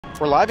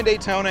We're live in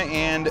Daytona,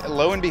 and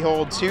lo and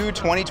behold, two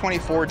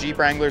 2024 Jeep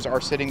Wranglers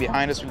are sitting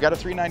behind us. We've got a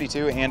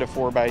 392 and a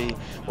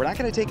 4xe. We're not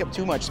going to take up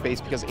too much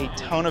space because a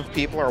ton of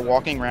people are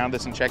walking around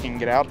this and checking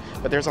it out,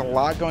 but there's a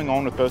lot going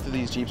on with both of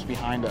these Jeeps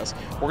behind us.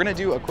 We're going to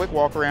do a quick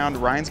walk around.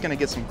 Ryan's going to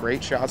get some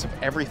great shots of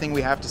everything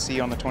we have to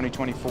see on the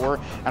 2024,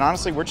 and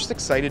honestly, we're just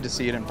excited to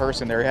see it in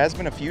person. There has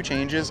been a few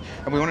changes,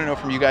 and we want to know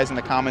from you guys in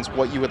the comments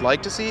what you would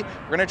like to see.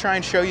 We're going to try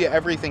and show you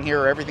everything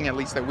here, or everything at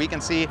least that we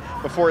can see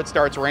before it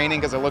starts raining,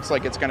 because it looks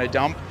like it's going to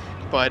dump.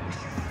 But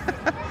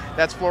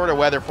that's Florida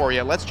weather for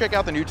you. Let's check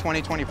out the new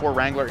 2024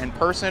 Wrangler in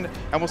person,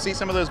 and we'll see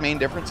some of those main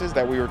differences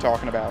that we were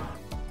talking about.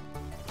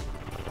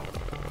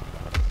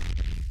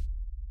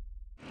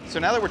 So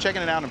now that we're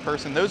checking it out in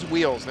person, those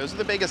wheels, those are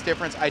the biggest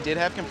difference. I did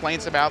have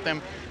complaints about them.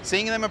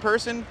 Seeing them in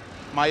person,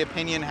 my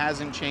opinion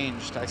hasn't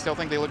changed. I still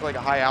think they look like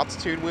a high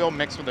altitude wheel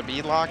mixed with a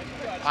beadlock.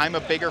 I'm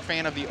a bigger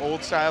fan of the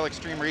old style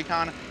Extreme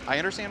Recon. I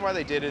understand why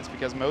they did it. It's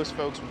because most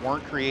folks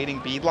weren't creating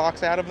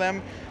beadlocks out of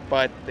them,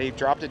 but they've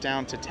dropped it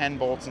down to 10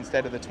 bolts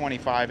instead of the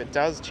 25. It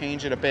does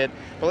change it a bit,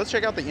 but let's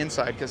check out the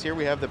inside, because here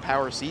we have the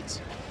power seats.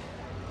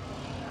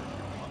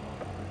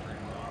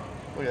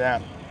 Look at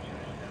that.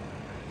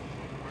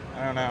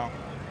 I don't know.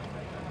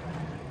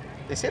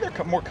 They say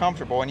they're more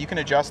comfortable, and you can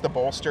adjust the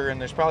bolster,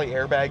 and there's probably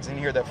airbags in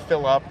here that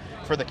fill up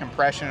for the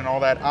compression and all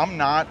that. I'm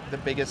not the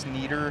biggest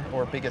needer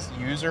or biggest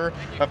user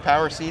of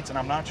power seats, and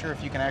I'm not sure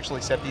if you can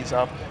actually set these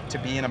up to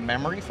be in a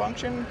memory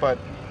function, but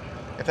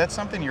if that's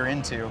something you're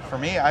into, for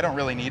me, I don't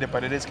really need it,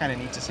 but it is kind of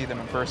neat to see them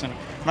in person.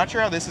 I'm not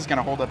sure how this is going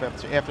to hold up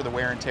after the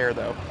wear and tear,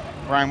 though.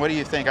 Ryan, what do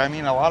you think? I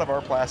mean, a lot of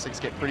our plastics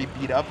get pretty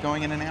beat up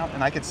going in and out,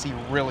 and I could see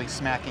really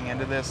smacking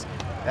into this.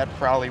 That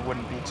probably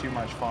wouldn't be too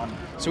much fun.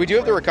 So we do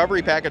have the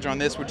recovery package on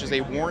this, which is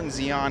a Warren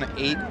Xeon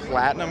 8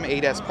 Platinum,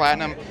 8S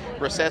Platinum,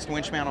 recessed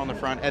winch mount on the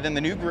front. And then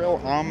the new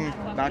grille, I'm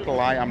not gonna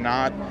lie, I'm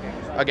not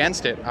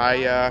against it.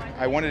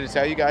 I wanted to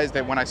tell you guys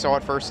that when I saw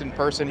it first in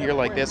person here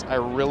like this, I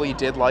really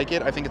did like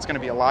it. I think it's gonna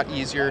be a lot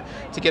easier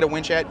to get a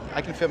winch at.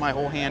 I can fit my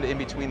whole hand in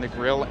between the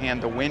grille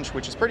and the winch,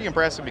 which is pretty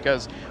impressive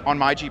because on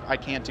my Jeep, I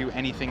can't do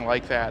anything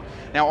like that.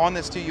 Now on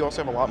this too, you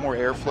also have a lot more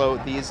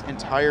airflow. These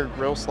entire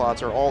grille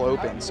slots are all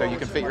open, so you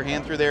can fit your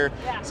hand through there.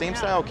 Same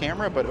style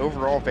camera, but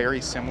overall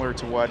very similar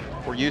to what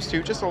we're used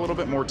to, just a little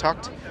bit more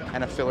tucked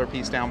and a filler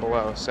piece down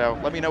below. So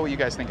let me know what you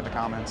guys think in the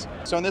comments.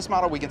 So in this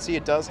model, we can see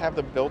it does have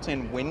the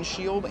built-in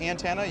windshield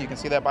antenna. You can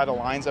see that by the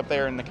lines up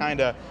there in the kind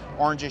of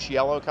orangish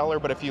yellow color,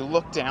 but if you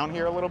look down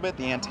here a little bit,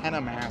 the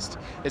antenna mast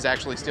is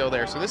actually still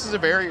there. So this is a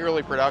very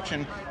early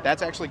production.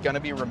 That's actually gonna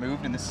be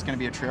removed, and this is gonna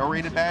be a trail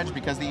rated badge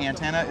because the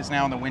antenna is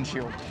now in the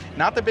windshield.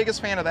 Not the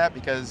biggest fan of that,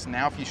 because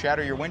now if you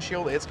shatter your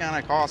windshield, it's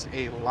gonna cost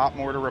a lot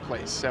more to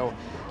replace. So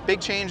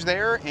big change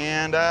there,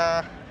 and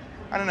I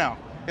don't know.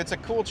 It's a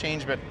cool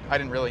change, but I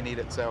didn't really need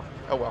it, so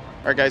oh well.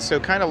 All right, guys, so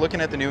kind of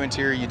looking at the new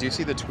interior, you do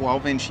see the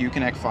 12-inch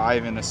Uconnect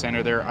 5 in the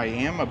center there. I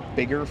am a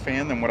bigger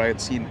fan than what I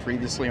had seen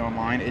previously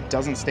online. It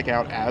doesn't stick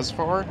out as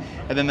far,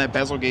 and then that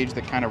bezel gauge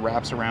that kind of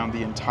wraps around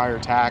the entire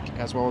tack,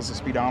 as well as the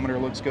speedometer,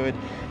 looks good.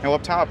 Now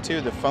up top, too,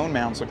 the phone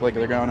mounts look like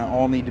they're going to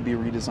all need to be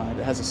redesigned.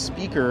 It has a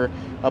speaker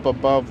up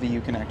above the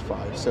Uconnect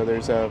 5, so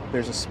there's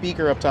a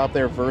speaker up top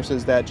there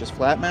versus that just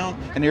flat mount.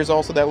 And here's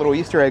also that little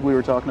Easter egg we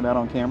were talking about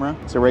on camera.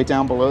 So right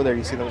down below there,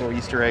 you see the little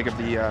Easter egg of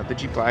the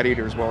Jeep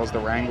Gladiator as well as the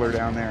Wrangler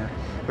down there.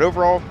 But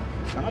overall,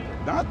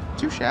 not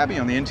too shabby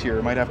on the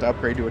interior. Might have to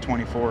upgrade to a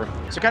 24.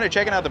 So kind of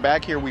checking out the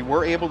back here, we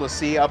were able to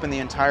see up in the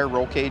entire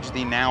roll cage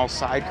the now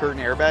side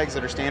curtain airbags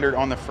that are standard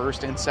on the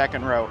first and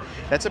second row.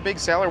 That's a big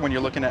seller when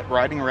you're looking at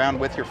riding around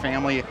with your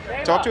family.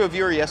 Talked to a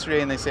viewer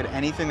yesterday, and they said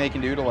anything they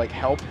can do to like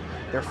help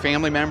their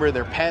family member,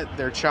 their pet,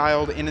 their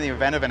child in the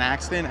event of an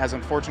accident, as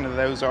unfortunate as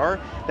those are,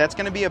 that's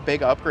going to be a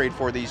big upgrade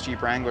for these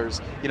Jeep Wranglers.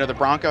 You know, the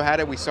Bronco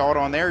had it, we saw it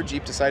on there.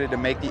 Jeep decided to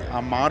make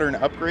a modern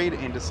upgrade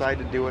and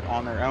decided to do it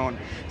on their own.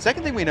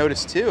 Second thing we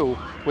noticed too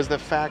was the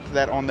fact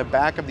that on the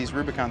back of these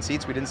Rubicon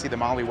seats, we didn't see the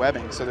Molly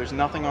webbing. So there's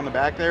nothing on the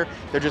back there.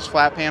 They're just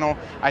flat panel.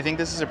 I think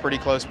this is a pretty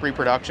close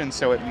pre-production,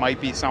 so it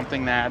might be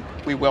something that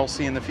we will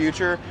see in the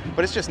future,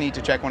 but it's just neat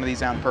to check one of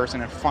these out in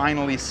person and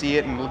finally see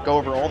it and go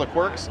over all the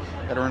quirks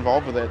that are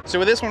involved with it.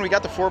 So with this one, we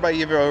got the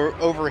 4xe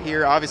over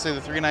here. Obviously the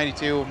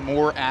 392,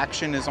 more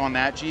action is on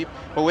that Jeep,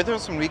 but with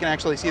this one, we can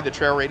actually see the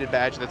trail rated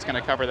badge that's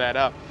gonna cover that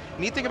up.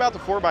 Neat thing about the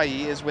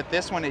 4xe is with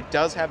this one, it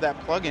does have that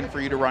plug-in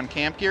for you to run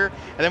camp gear,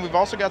 and then we've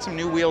also got some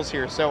new wheels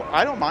here. So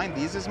I don't mind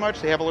these as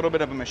much. They have a little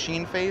bit of a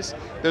machine face.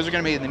 Those are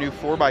gonna be the new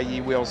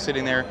 4xe wheels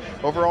sitting there.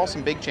 Overall,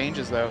 some big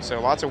changes though. So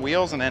lots of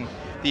wheels, and then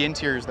the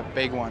interior is the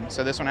big one.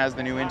 So this one has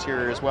the new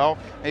interior as well.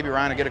 Maybe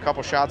Ryan will get a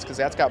couple shots because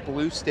that's got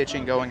blue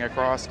stitching going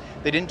across.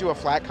 They didn't do a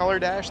flat color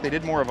dash. They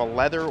did more of a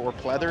leather or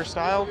pleather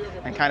style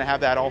and kind of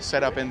have that all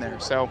set up in there.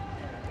 So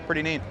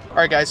pretty neat. All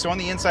right, guys, so on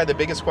the inside, the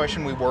biggest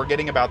question we were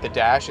getting about the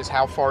dash is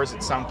how far is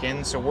it sunk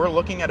in? So we're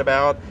looking at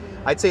about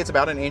I'd say it's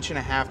about 1.5 inches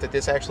that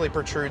this actually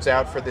protrudes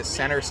out for this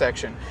center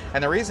section.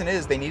 And the reason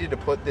is they needed to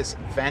put this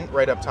vent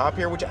right up top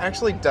here, which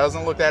actually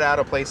doesn't look that out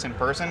of place in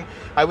person.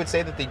 I would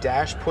say that the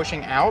dash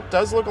pushing out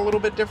does look a little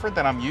bit different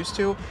than I'm used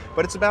to,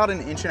 but it's about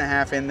 1.5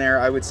 inches in there.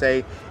 I would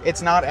say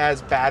it's not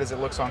as bad as it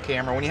looks on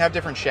camera. When you have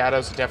different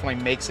shadows, it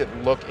definitely makes it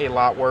look a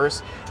lot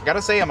worse. I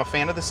gotta say, I'm a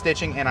fan of the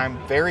stitching, and I'm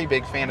very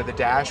big fan of the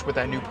dash with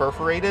that new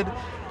perforated.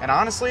 And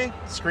honestly,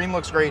 the screen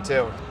looks great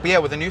too. But yeah,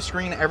 with the new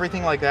screen,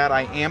 everything like that,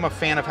 I am a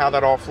fan of how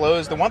that all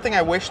flows. The one thing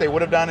I wish they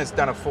would have done is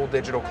done a full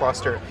digital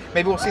cluster.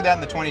 Maybe we'll see that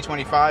in the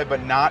 2025,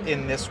 but not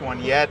in this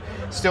one yet.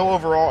 Still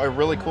overall, a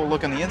really cool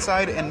look on the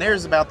inside, and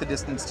there's about the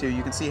distance too.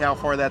 You can see how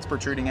far that's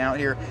protruding out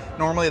here.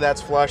 Normally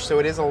that's flush, so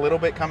it is a little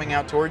bit coming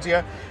out towards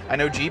you. I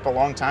know Jeep a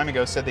long time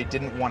ago said they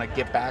didn't want to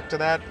get back to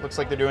that. Looks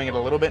like they're doing it a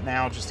little bit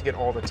now just to get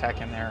all the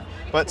tech in there.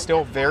 But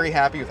still very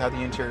happy with how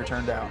the interior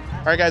turned out.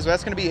 All right guys, well,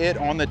 that's gonna be it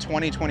on the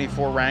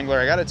 2024 Wrangler.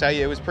 I gotta tell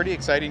you, it was pretty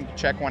exciting to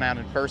check one out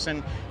in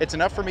person. It's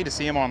enough for me to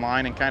see them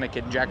online and kind of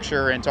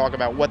conjecture and talk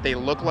about what they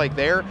look like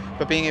there,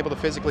 but being able to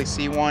physically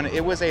see one,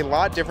 it was a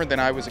lot different than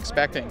I was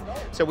expecting.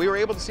 So we were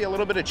able to see a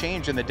little bit of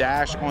change in the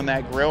dash on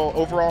that grille.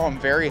 Overall, I'm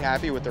very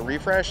happy with the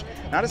refresh.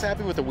 Not as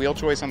happy with the wheel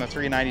choice on the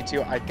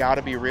 392, I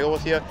gotta be real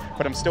with you,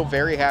 but I'm still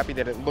very happy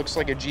that it looks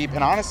like a Jeep.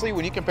 And honestly,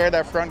 when you compare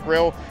that front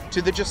grille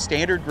to the just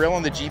standard grille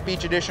in the Jeep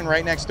Beach edition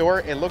right next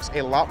door, it looks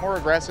a lot more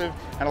aggressive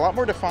and a lot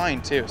more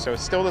defined too. So it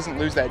still doesn't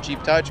lose that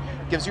Jeep touch.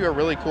 Gives you a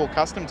really cool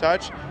custom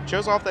touch.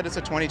 Shows off that it's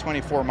a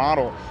 2024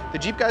 model. The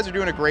Jeep guys are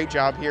doing a great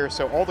job here.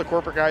 So all the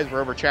corporate guys were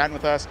over chatting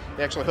with us.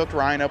 They actually hooked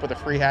Ryan up with a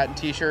free hat and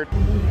t-shirt.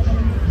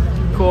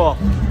 Cool.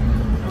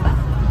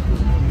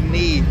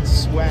 Neat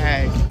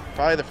swag.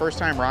 Probably the first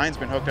time Ryan's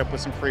been hooked up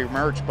with some free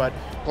merch, but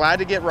glad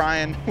to get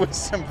Ryan with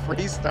some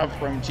free stuff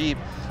from Jeep.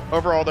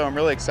 Overall though, I'm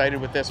really excited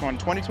with this one.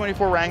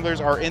 2024 Wranglers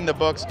are in the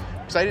books.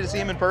 Excited to see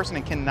them in person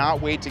and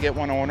cannot wait to get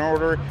one on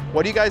order.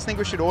 What do you guys think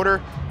we should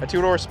order? A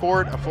two-door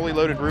Sport, a fully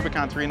loaded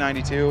Rubicon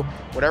 392,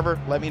 whatever,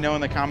 let me know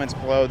in the comments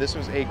below. This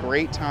was a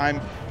great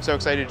time. So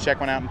excited to check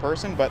one out in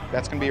person, but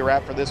that's gonna be a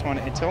wrap for this one.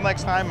 Until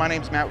next time, my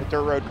name's Matt with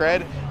Dirt Road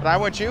Cred, and I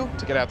want you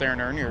to get out there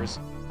and earn yours.